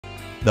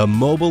The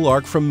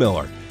MobileArc from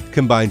Miller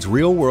combines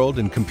real-world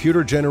and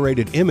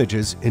computer-generated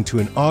images into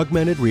an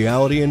augmented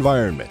reality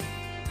environment.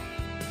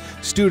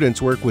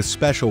 Students work with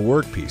special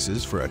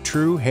workpieces for a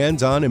true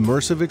hands-on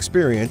immersive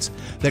experience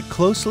that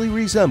closely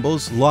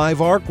resembles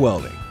live arc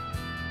welding.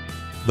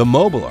 The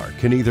MobileArc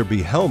can either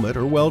be helmet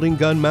or welding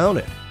gun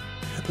mounted.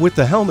 With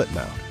the helmet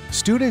mount,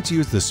 students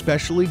use the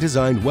specially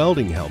designed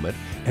welding helmet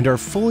and are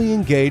fully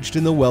engaged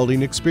in the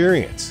welding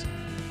experience.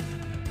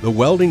 The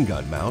welding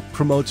gun mount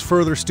promotes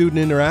further student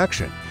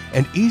interaction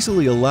and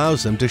easily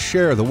allows them to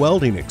share the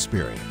welding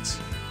experience.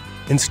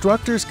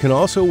 Instructors can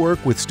also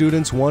work with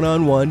students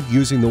one-on-one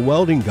using the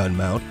welding gun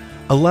mount,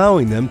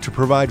 allowing them to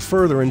provide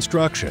further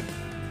instruction.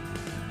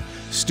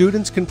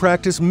 Students can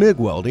practice MIG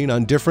welding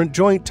on different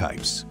joint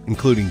types,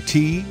 including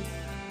T,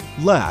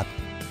 lap,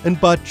 and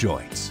butt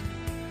joints.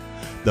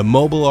 The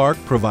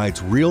MobileArc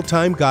provides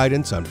real-time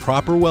guidance on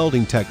proper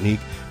welding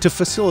technique to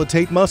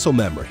facilitate muscle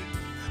memory.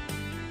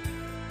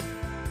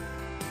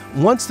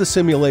 Once the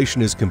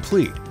simulation is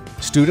complete,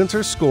 students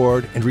are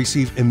scored and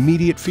receive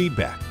immediate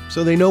feedback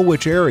so they know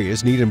which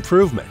areas need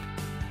improvement.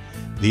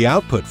 The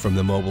output from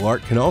the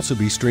MobileArc can also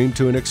be streamed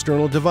to an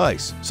external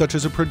device, such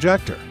as a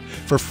projector,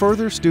 for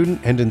further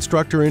student and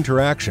instructor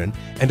interaction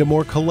and a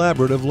more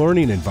collaborative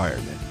learning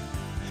environment.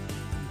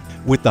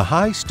 With the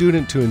high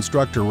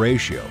student-to-instructor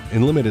ratio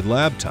and limited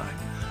lab time,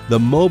 the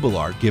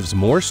MobileArc gives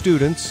more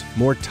students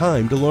more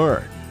time to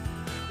learn.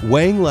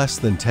 Weighing less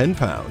than 10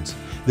 pounds,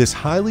 this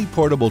highly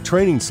portable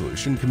training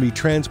solution can be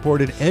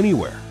transported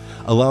anywhere,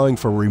 allowing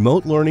for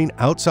remote learning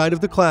outside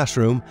of the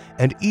classroom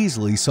and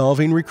easily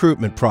solving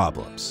recruitment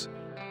problems.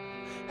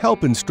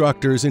 Help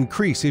instructors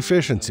increase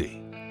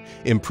efficiency.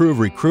 Improve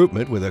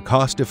recruitment with a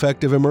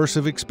cost-effective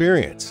immersive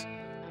experience.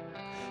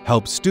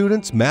 Help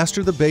students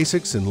master the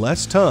basics in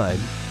less time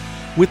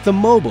with the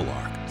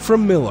MobileArc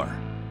from Miller.